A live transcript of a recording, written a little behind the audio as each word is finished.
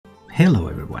Hello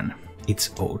everyone, it's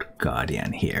Old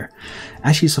Guardian here.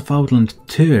 Ashes of Outland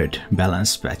 3rd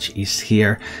balance patch is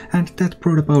here, and that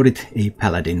brought about it a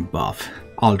Paladin buff,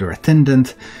 Alder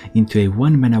Attendant, into a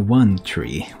 1-mana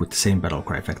 1/3 with the same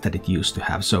battlecry effect that it used to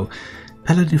have, so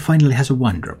Paladin finally has a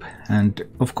 1-drop, and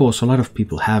of course a lot of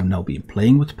people have now been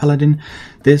playing with Paladin.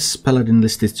 This Paladin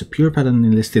list is a pure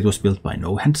Paladin list. It was built by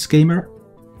NoHandsGamer.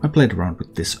 I played around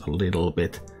with this a little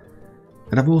bit.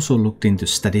 And I've also looked into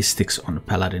statistics on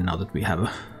Paladin now that we have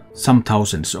some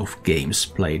thousands of games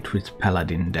played with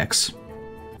Paladin decks.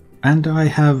 And I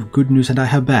have good news and I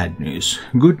have bad news.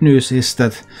 Good news is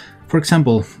that, for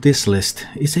example, this list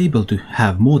is able to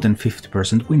have more than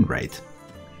 50% win rate.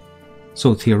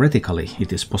 So theoretically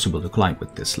it is possible to climb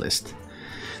with this list.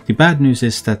 The bad news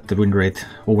is that the win rate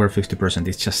over 50%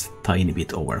 is just a tiny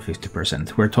bit over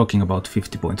 50%. We're talking about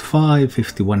 50.5,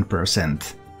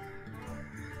 51%.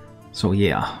 So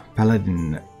yeah,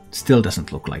 Paladin still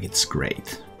doesn't look like it's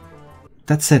great.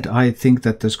 That said, I think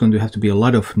that there's going to have to be a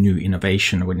lot of new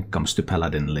innovation when it comes to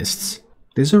Paladin lists.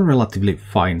 This is a relatively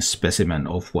fine specimen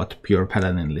of what pure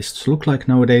Paladin lists look like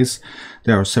nowadays.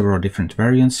 There are several different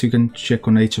variants you can check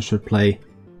on HSR Play,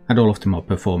 and all of them are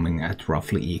performing at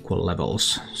roughly equal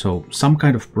levels. So some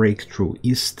kind of breakthrough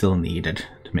is still needed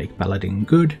to make Paladin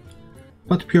good,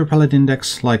 but pure Paladin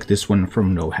decks like this one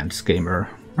from NoHandsGamer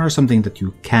are something that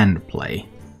you can play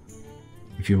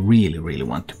if you really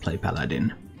want to play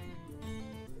Paladin.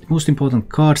 The most important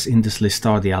cards in this list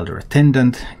are the Alder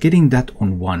Attendant. Getting that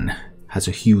on 1 has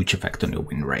a huge effect on your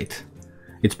win rate.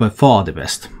 It's by far the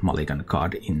best mulligan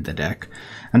card in the deck.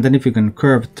 And then if you can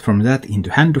curve from that into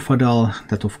Hand of Adal,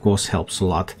 that of course helps a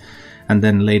lot. And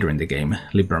then later in the game,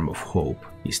 Libram of Hope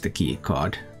is the key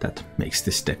card that makes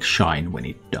this deck shine when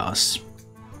it does.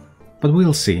 But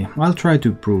we'll see. I'll try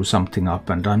to brew something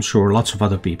up, and I'm sure lots of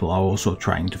other people are also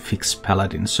trying to fix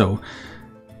Paladin, so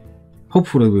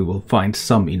hopefully we will find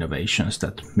some innovations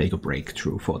that make a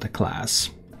breakthrough for the class.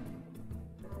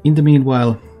 In the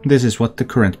meanwhile, this is what the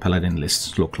current Paladin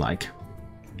lists look like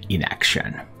in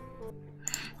action.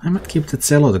 I might keep the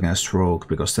Zealot against Rogue,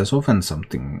 because there's often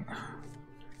something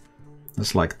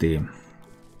that's like the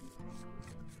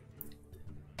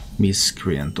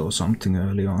Miscreant or something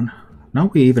early on. Now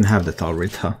we even have the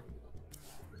Talritha.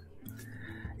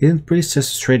 Isn't Priest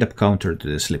just a straight up counter to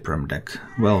this Libram deck?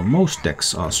 Well, most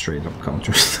decks are straight up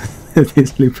counters to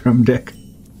this Libram deck,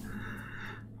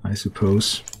 I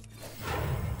suppose.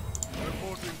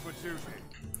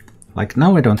 Like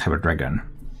now I don't have a dragon.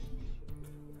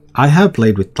 I have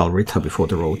played with Talritha before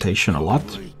the rotation a lot,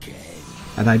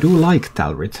 and I do like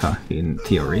Talritha in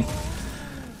theory.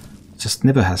 It just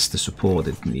never has the support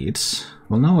it needs.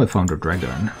 Well, now I found a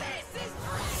dragon,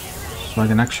 so I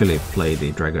can actually play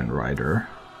the Dragon Rider.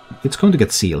 It's going to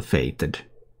get Seal Fated,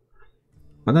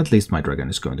 but at least my dragon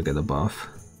is going to get a buff.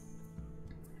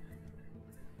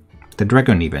 The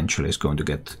dragon eventually is going to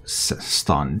get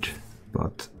stunned,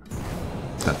 but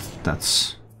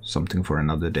that's something for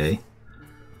another day.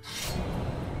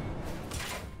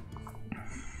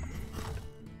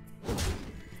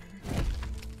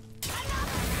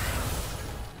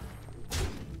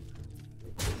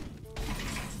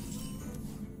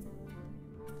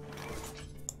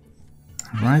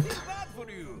 Right,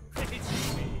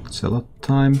 Zealot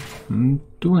time.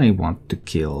 Do I want to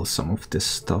kill some of this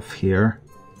stuff here?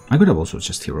 I could have also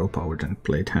just hero powered and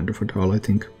played Hand of Adal, I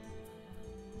think. Do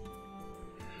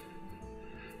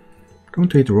I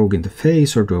want to hit Rogue in the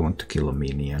face, or do I want to kill a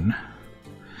minion?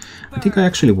 I think I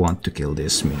actually want to kill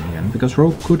this minion, because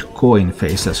Rogue could coin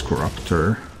face as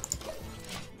Corruptor.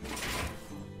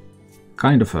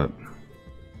 Kind of a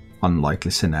unlikely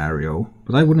scenario,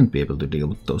 but I wouldn't be able to deal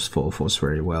with those 4/4s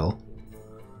very well.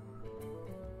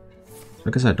 I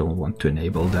guess I don't want to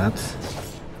enable that.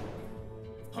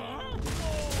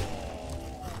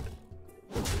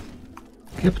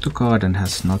 Kept the card and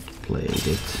has not played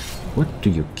it. What do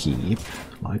you keep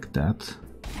like that?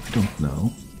 I don't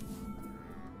know.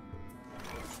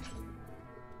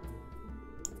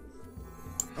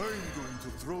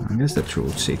 I guess the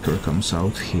Truth Seeker comes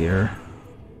out here.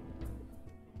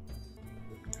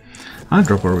 I'll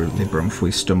drop a Libram of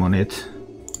Wisdom on it.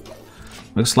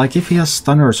 Looks like if he has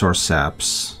stunners or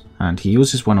saps, and he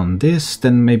uses one on this,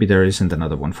 then maybe there isn't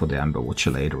another one for the Amber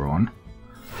Watcher later on.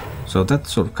 So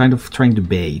that's sort of kind of trying to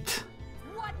bait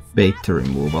the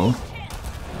removal.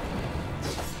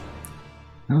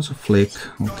 That was a flick.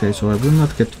 Okay, so I will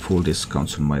not get full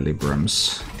discounts on my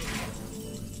Librams.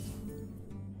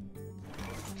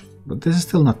 But this is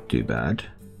still not too bad.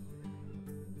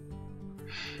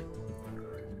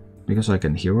 Because I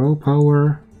can hero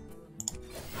power,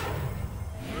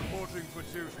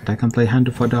 and I can play Hand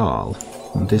of Adal.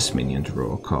 On this minion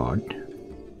draw a card.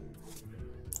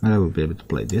 And I will be able to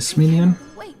play this minion.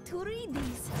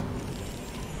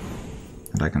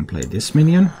 And I can play this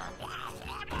minion.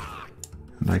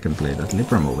 And I can play that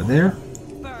Libram over there.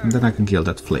 And then I can kill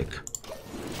that Flick.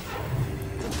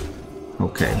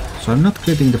 Okay, so I'm not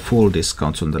getting the full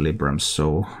discounts on the Librams,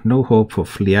 so no hope for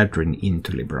Fliadrin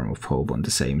into Libram of Hope on the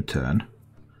same turn.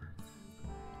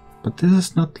 But this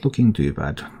is not looking too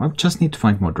bad. I just need to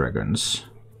find more dragons.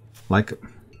 Like,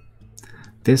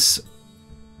 this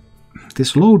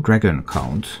low dragon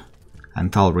count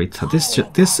and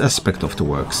Talrita, this aspect of the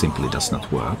work simply does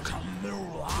not work.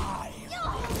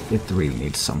 It really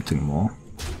needs something more.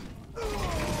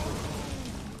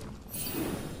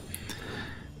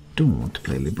 Don't want to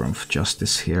play Libram of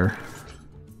Justice here.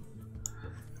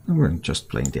 We're just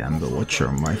playing the Amber Watcher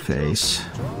on my face.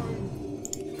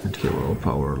 And Hero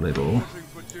Power a little.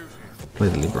 Play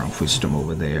the Libram of Wisdom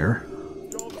over there.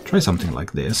 Try something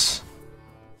like this.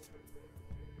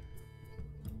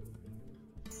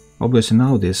 Obviously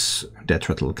now this Death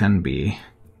Rattle can be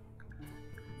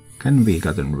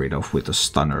gotten rid of with a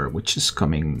Stunner, which is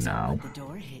coming now.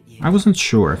 I wasn't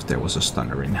sure if there was a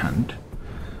Stunner in hand.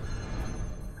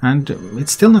 And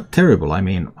it's still not terrible. I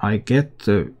mean, I get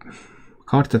a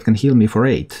card that can heal me for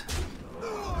 8.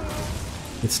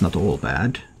 It's not all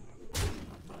bad.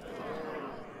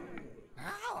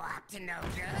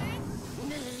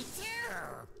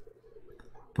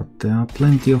 But there are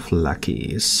plenty of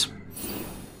lackeys.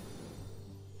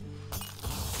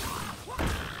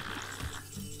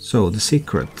 So, the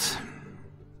secret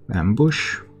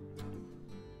ambush.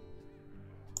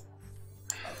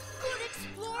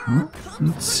 Oh,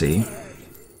 let's see.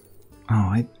 Oh,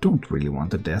 I don't really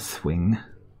want a Deathwing.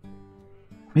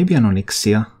 Maybe an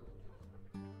Onyxia.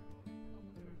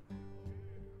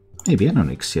 Maybe an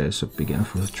Onyxia is a big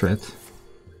enough of a threat.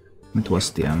 It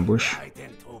was the ambush.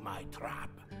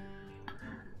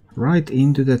 Right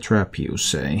into the trap, you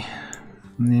say?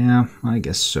 Yeah, I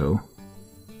guess so.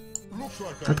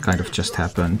 That kind of just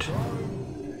happened.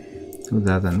 Do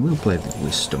that, and we'll play the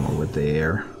Wisdom over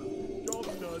there.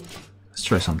 Let's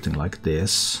try something like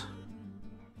this.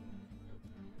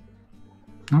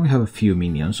 Now we have a few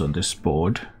minions on this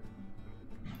board.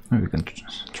 Maybe we can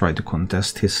try to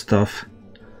contest his stuff.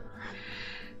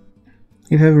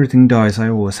 If everything dies, I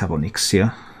always have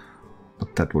Onyxia.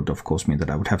 But that would of course mean that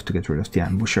I would have to get rid of the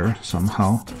Ambusher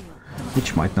somehow.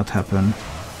 Which might not happen.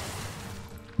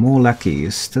 More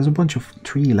lackeys. There's a bunch of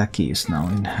 3 lackeys now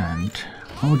in hand.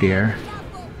 Oh dear.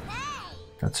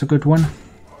 That's a good one.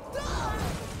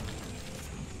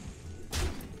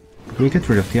 We get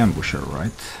rid of the Ambusher,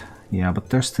 right? Yeah, but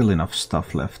there's still enough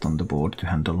stuff left on the board to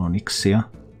handle Onyxia.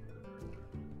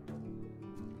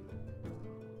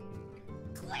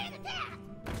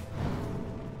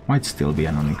 Might still be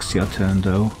an Onyxia turn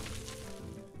though.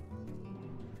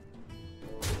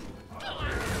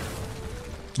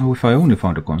 Oh, if I only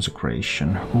found a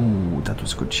Consecration. Ooh, that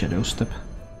was a good Shadow Step.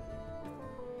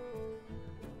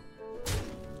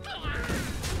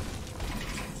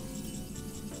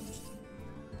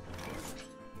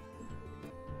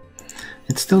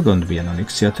 It's still going to be an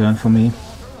Onyxia turn for me.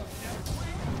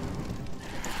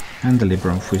 And the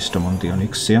Libram of Wisdom on the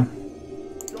Onyxia.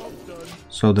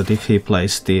 So that if he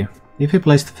plays the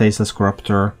Faceless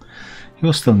Corruptor, he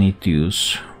will still need to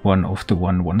use one of the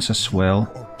 1/1s as well.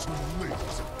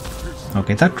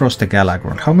 Okay, that draws the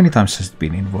Galagron. How many times has it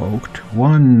been invoked?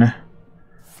 One.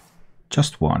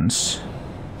 Just once.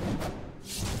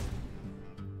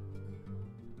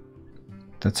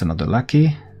 That's another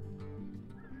lucky.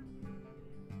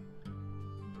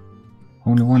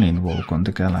 Only one invoke on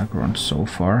the Galagron so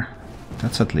far.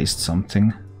 That's at least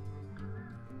something.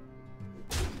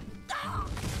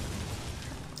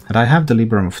 And I have the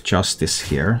Libram of Justice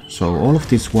here, so all of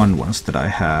these 1/1s that I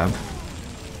have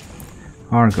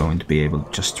are going to be able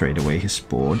to just trade away his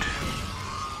board.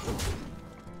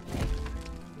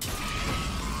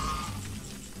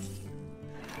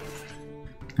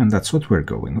 And that's what we're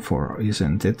going for,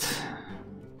 isn't it?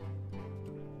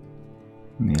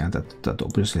 Yeah, that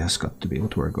obviously has got to be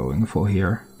what we're going for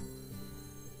here.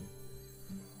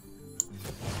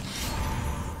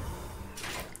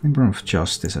 Libram of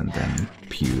Justice and then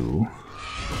Pew.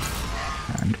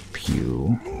 And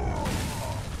Pew.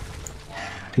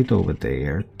 It over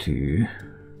there too.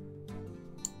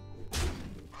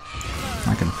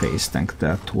 I can face tank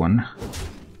that one.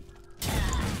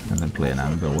 And then play an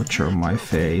Amber Watcher on my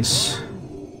face.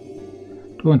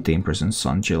 Do you want the Imprisoned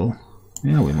Sunjill?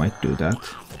 Yeah, we might do that.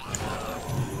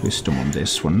 Wisdom on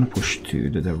this one, push 2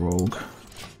 to the Rogue.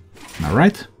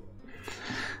 Alright.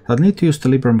 I'll need to use the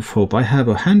Libram of Hope. I have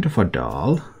a Hand of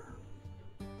Adal.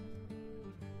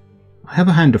 I have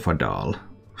a Hand of Adal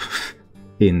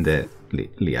in the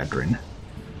Liadrin.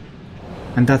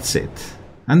 And that's it.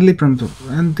 And these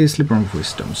Libram of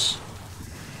Wisdoms.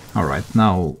 Alright,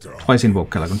 now twice invoke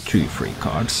Calagon 2 free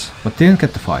cards, but didn't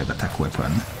get the 5 attack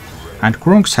weapon. And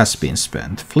Gronks has been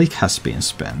spent, Flick has been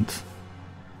spent.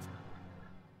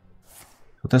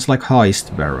 So that's like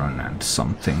Heist Baron and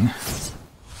something.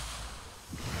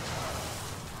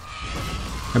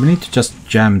 I will need to just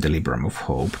jam the Libram of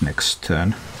Hope next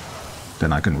turn.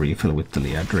 Then I can refill with the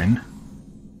Liadrin.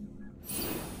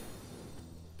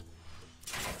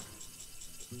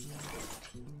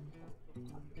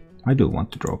 I do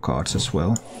want to draw cards as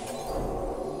well.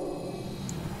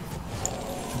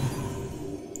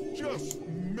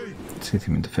 Let's hit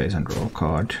him in the face and draw a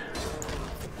card.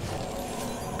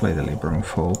 Play the Libram of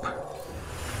Hope.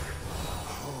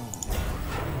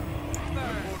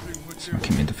 Smack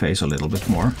him in the face a little bit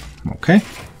more. Okay.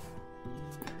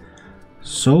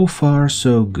 So far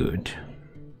so good.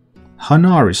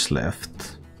 Hanar is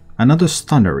left. Another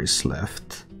Stunner is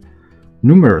left.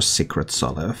 Numerous secrets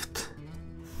are left.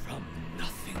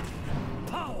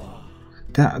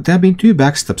 There have been 2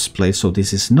 backstabs played, so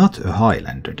this is not a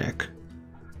Highlander deck.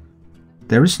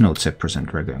 There is no Zephyrus and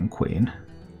Dragon Queen.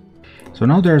 So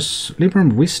now there's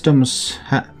Libram of Wisdoms,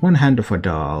 1 Hand of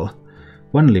Adal,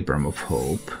 1 Libram of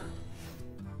Hope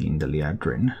in the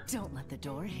Liadrin. Don't let the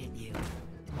door hit you.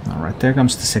 Alright, there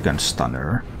comes the second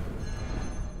Stunner.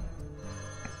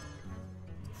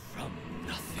 From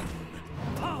nothing,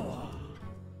 power.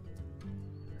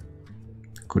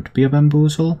 Could be a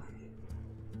Bamboozle.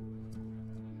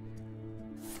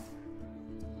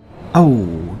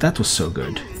 Oh, that was so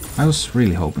good. I was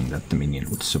really hoping that the minion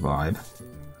would survive.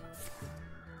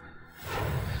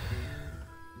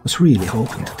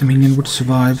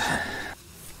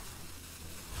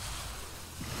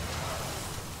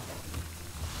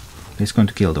 He's going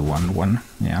to kill the 1/1,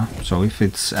 yeah. So if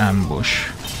it's ambush,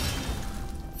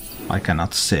 I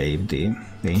cannot save the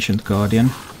Ancient Guardian.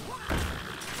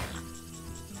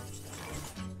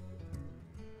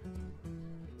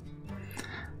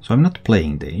 So I'm not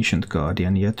playing the Ancient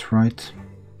Guardian yet, right?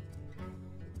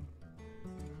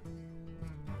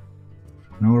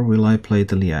 Nor will I play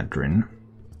the Liadrin.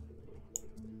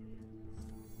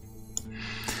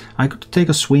 I could take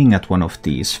a swing at one of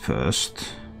these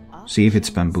first. See if it's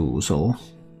Bamboozle.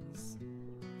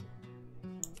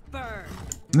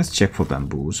 Let's check for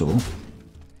Bamboozle.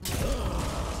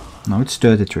 No, it's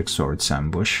Dirty Tricks or it's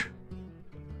Ambush.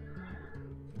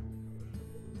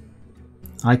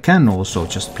 I can also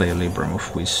just play a Libram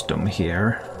of Wisdom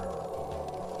here.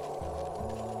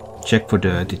 Check for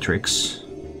Dirty Tricks.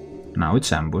 Now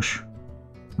it's Ambush.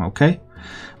 Okay.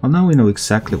 Well, now we know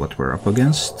exactly what we're up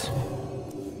against.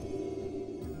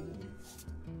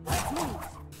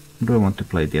 Do I want to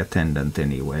play the Attendant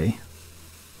anyway?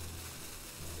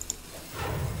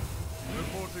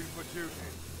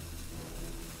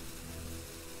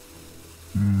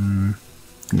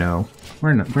 No,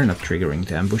 we're not triggering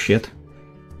the ambush yet.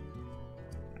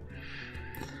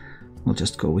 We'll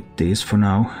just go with these for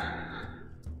now.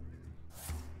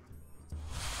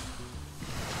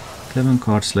 11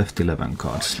 cards left, 11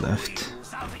 cards left.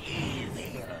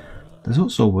 There's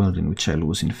also a world in which I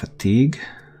lose in fatigue.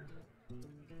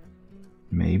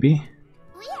 Maybe.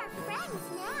 We are friends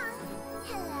now.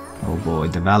 Hello. Oh boy,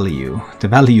 the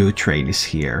value train is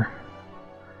here.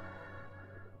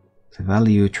 The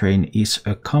value train is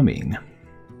a-coming.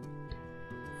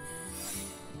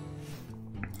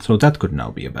 So that could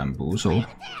now be a Bamboozle.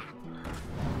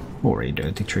 Or a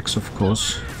Dirty Tricks, of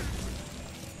course.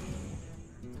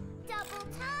 Double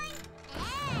time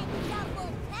and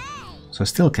double pay. So I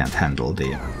still can't handle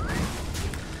the...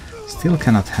 Still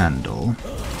cannot handle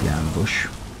the ambush.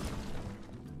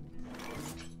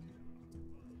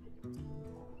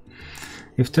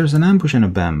 If there's an ambush and a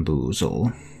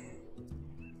Bamboozle,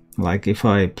 like if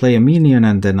I play a minion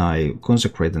and then I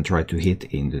consecrate and try to hit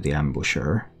into the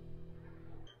ambusher,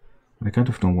 I kind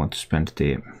of don't want to spend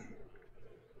the...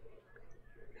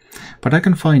 But I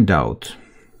can find out.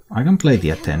 I can play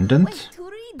the Attendant,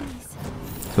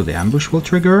 so the ambush will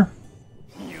trigger.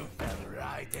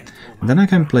 And then I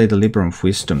can play the Libram of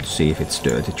Wisdom to see if it's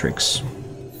Dirty Tricks.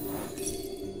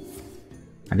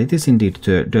 And it is indeed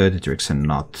Dirty Tricks and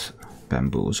not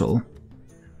Bamboozle.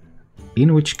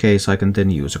 In which case I can then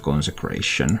use a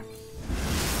Consecration.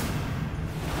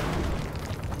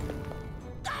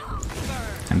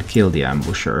 And kill the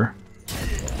ambusher.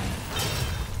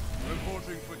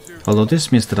 Although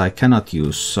this means that I cannot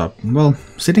use... well,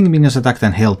 sitting minions attacked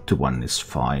and held to 1 is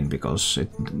fine, because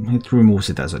it removes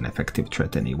it as an effective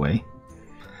threat anyway.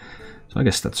 So I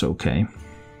guess that's okay.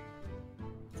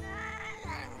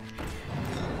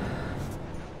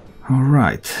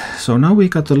 Alright, so now we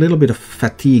got a little bit of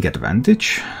fatigue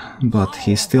advantage, but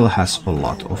he still has a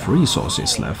lot of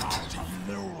resources left.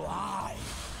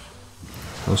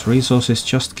 Those resources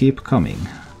just keep coming.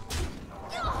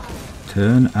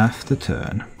 Turn after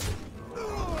turn.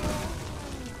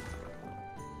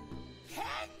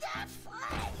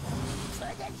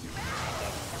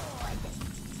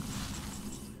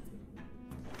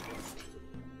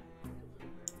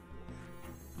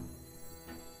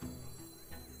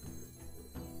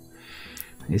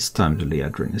 It's time to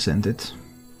Liadrin, isn't it?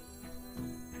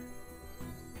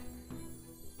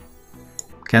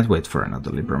 Can't wait for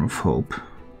another Libram of Hope.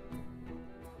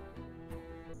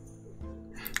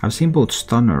 I've seen both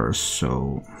stunners,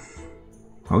 so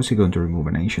how is he going to remove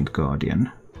an Ancient Guardian?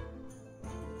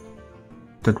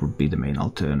 That would be the main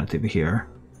alternative here.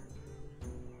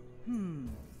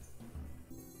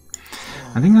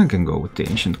 I think I can go with the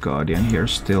Ancient Guardian here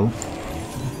still.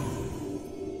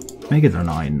 Make it a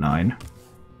 9/9.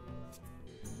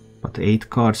 But 8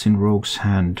 cards in Rogue's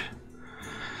hand.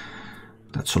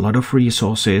 That's a lot of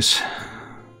resources.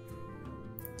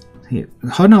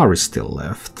 Hanar is still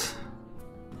left.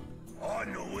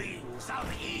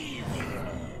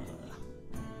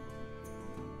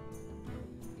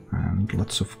 And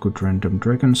lots of good random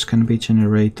dragons can be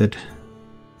generated.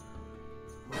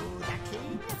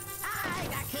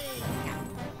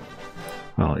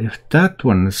 Well, if that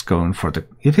one is going for the...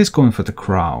 It is going for the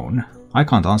crown. I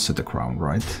can't answer the crown,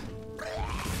 right?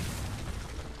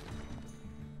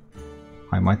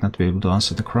 I might not be able to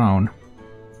answer the crown.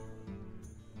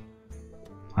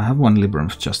 I have one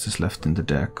Libram's Justice left in the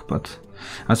deck, but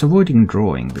I was avoiding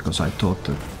drawing because I thought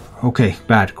that... Okay,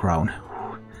 bad crown.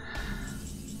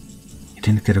 You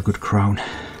didn't get a good crown.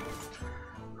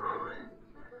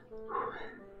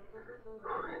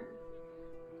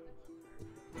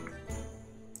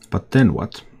 But then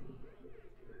what?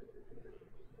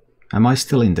 Am I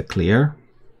still in the clear?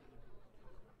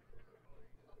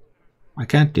 I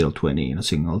can't deal 20 in a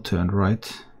single turn,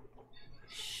 right?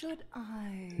 Should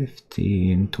I?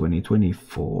 15, 20,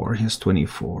 24. He has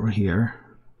 24 here.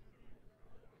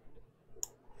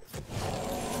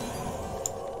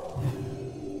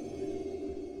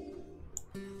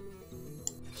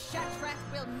 Shatrak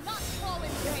will not fall in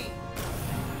vain.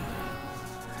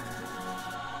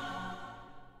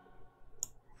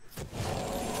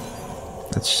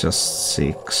 That's just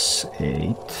 6,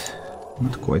 8.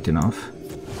 Not quite enough.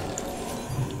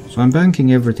 So I'm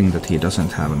banking everything that he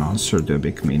doesn't have an answer to a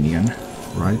big minion,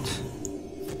 right?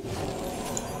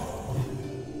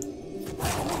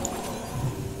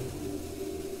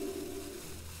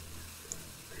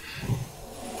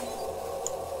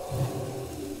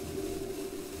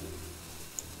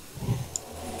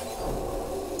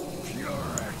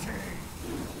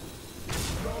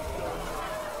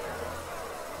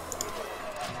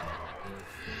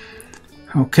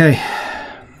 Okay.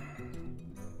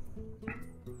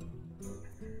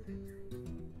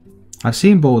 I've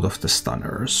seen both of the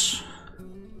stunners.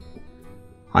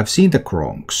 I've seen the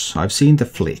Kronks. I've seen the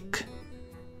Flick.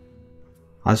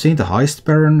 I've seen the Heist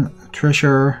Baron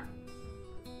Treasure.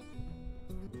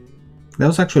 There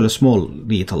was actually a small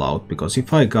lethal out, because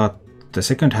if I got the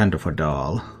second hand of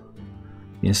Adal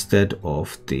instead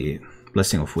of the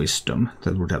Blessing of Wisdom,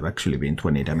 that would have actually been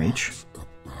 20 damage.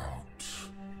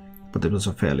 But it was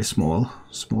a fairly small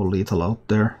lethal out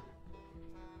there.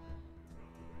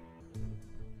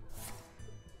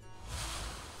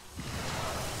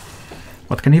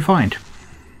 What can he find?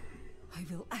 I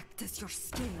will act as your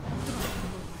scale.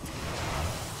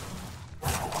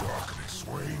 Darkness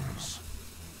wanes.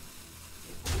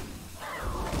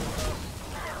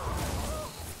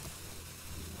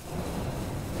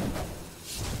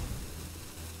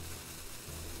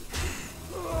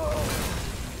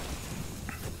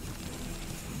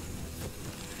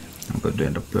 I'm going to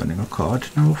end up burning a card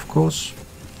now, of course.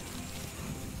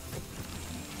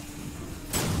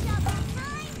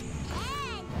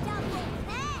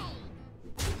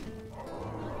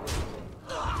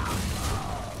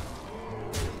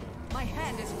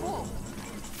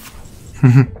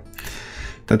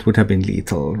 That would have been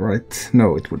lethal, right?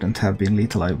 No, it wouldn't have been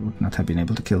lethal. I would not have been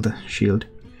able to kill the shield.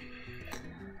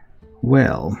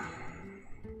 Well,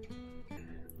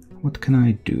 what can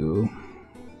I do?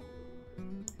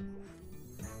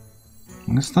 I'm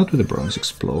gonna start with the Bronze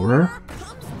Explorer.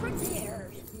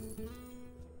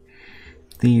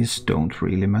 These don't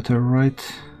really matter,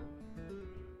 right?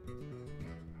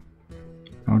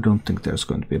 I don't think there's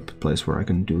going to be a place where I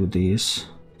can do these.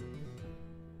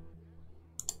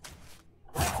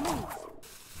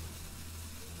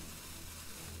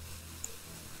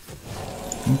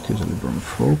 Use a Libram of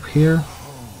Hope here.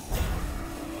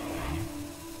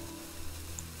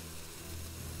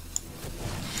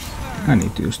 I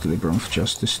need to use the Libram of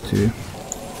Justice too.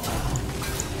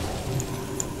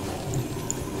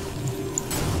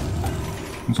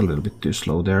 It's a little bit too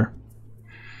slow there.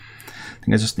 I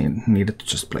think I just needed to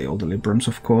just play all the Librams,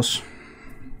 of course.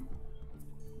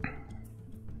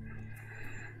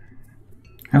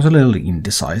 I was a little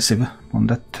indecisive on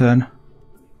that turn.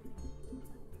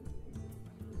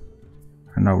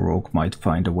 And now Rogue might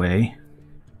find a way.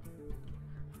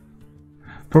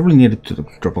 Probably needed to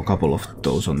drop a couple of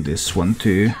those on this one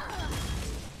too.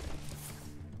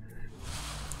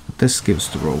 But this gives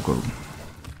the Rogue a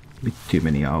bit too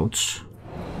many outs.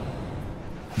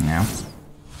 Yeah.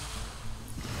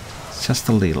 It's just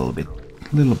a little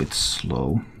bit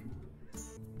slow.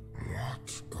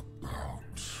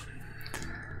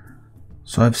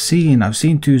 So I've seen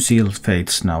 2 Sealed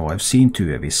Fates now, I've seen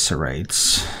 2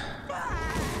 Eviscerates.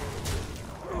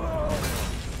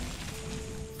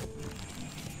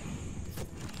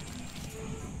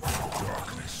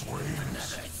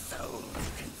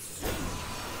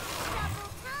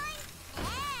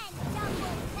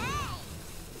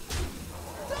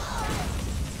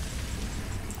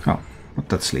 Oh, but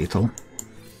that's lethal.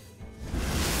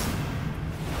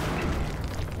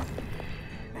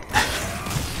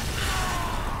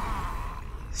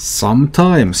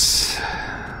 Sometimes.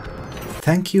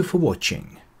 Thank you for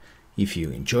watching. If you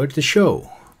enjoyed the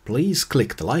show, please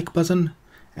click the like button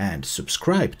and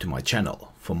subscribe to my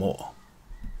channel for more.